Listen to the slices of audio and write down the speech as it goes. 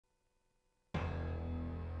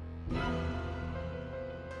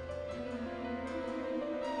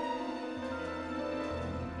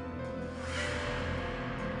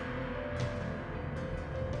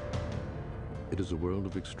is a world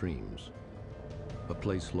of extremes, a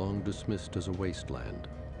place long dismissed as a wasteland,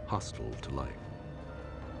 hostile to life.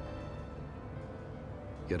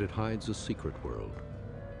 Yet it hides a secret world,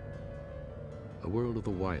 a world of the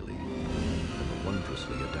wily and the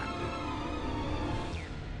wondrously adaptive.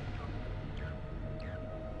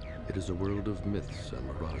 It is a world of myths and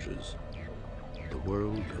mirages, the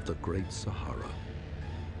world of the Great Sahara.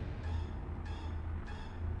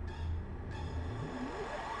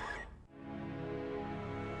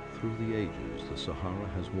 Through the ages, the Sahara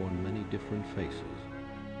has worn many different faces.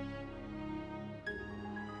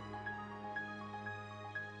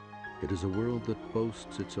 It is a world that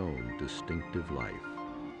boasts its own distinctive life.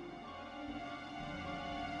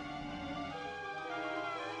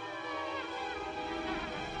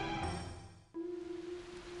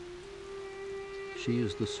 She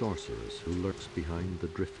is the sorceress who lurks behind the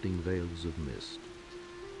drifting veils of mist,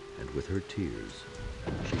 and with her tears,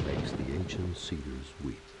 she makes the ancient cedars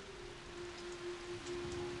weep.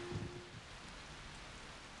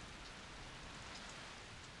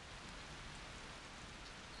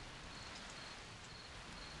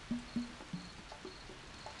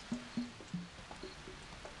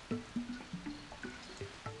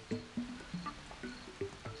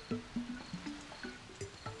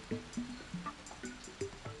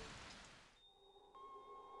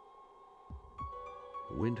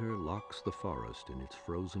 Winter locks the forest in its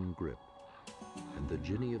frozen grip, and the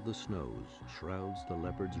Jinni of the snows shrouds the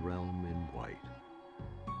leopard's realm in white.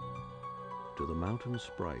 To the mountain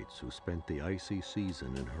sprites who spent the icy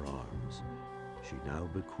season in her arms, she now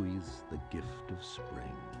bequeaths the gift of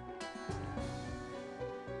spring.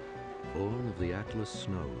 Born of the Atlas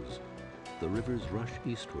snows, the rivers rush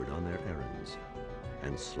eastward on their errands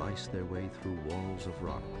and slice their way through walls of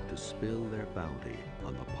rock to spill their bounty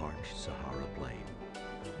on the parched Sahara plain.